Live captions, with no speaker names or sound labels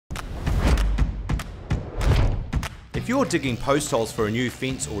If you're digging post holes for a new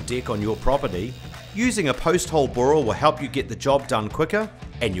fence or deck on your property, using a post hole borer will help you get the job done quicker,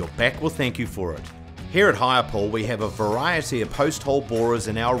 and your back will thank you for it. Here at Hirepool, we have a variety of post hole borers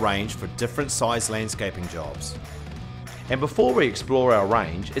in our range for different size landscaping jobs. And before we explore our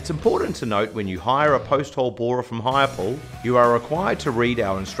range, it's important to note when you hire a post hole borer from Hirepool, you are required to read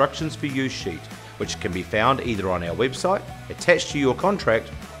our instructions for use sheet, which can be found either on our website, attached to your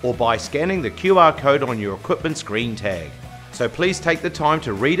contract, or by scanning the QR code on your equipment screen tag. So please take the time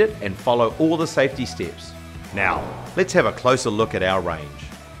to read it and follow all the safety steps. Now, let's have a closer look at our range.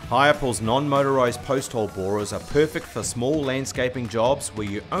 Hirepool's non-motorised post hole borers are perfect for small landscaping jobs where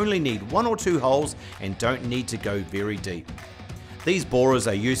you only need 1 or 2 holes and don't need to go very deep. These borers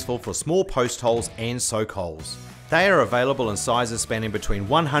are useful for small post holes and soak holes. They are available in sizes spanning between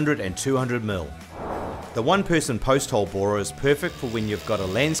 100 and 200 mil. The one-person post hole borer is perfect for when you've got a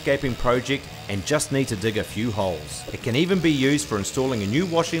landscaping project and just need to dig a few holes. It can even be used for installing a new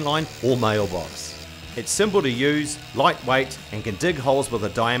washing line or mailbox. It's simple to use, lightweight, and can dig holes with a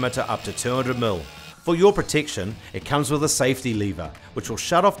diameter up to 200 mil. For your protection, it comes with a safety lever, which will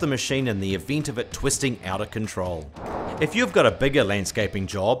shut off the machine in the event of it twisting out of control. If you've got a bigger landscaping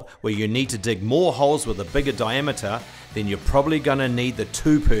job where you need to dig more holes with a bigger diameter, then you're probably going to need the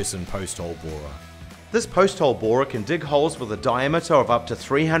two-person post hole borer. This post hole borer can dig holes with a diameter of up to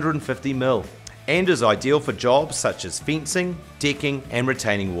 350 mil and is ideal for jobs such as fencing, decking and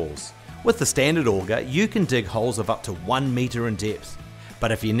retaining walls. With the standard auger, you can dig holes of up to 1 metre in depth.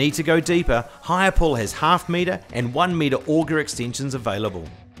 But if you need to go deeper, Hirepool has half metre and 1 metre auger extensions available.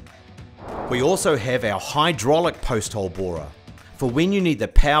 We also have our hydraulic post hole borer for when you need the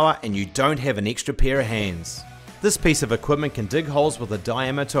power and you don't have an extra pair of hands. This piece of equipment can dig holes with a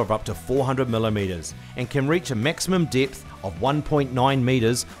diameter of up to 400 millimeters and can reach a maximum depth of 1.9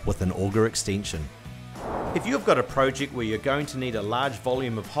 meters with an auger extension. If you've got a project where you're going to need a large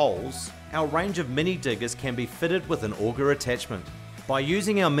volume of holes, our range of mini diggers can be fitted with an auger attachment. By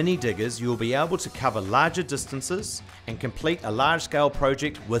using our mini diggers, you'll be able to cover larger distances and complete a large-scale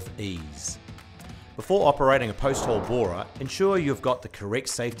project with ease. Before operating a post hole borer, ensure you've got the correct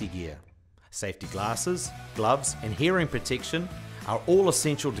safety gear. Safety glasses, gloves and hearing protection are all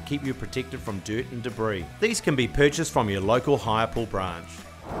essential to keep you protected from dirt and debris. These can be purchased from your local Hirepool branch.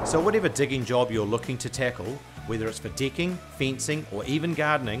 So whatever digging job you're looking to tackle, whether it's for decking, fencing or even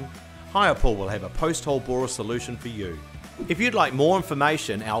gardening, Hirepool will have a post hole borer solution for you. If you'd like more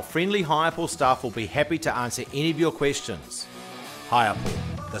information, our friendly Hirepool staff will be happy to answer any of your questions.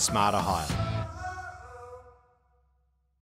 Hirepool, the smarter hire.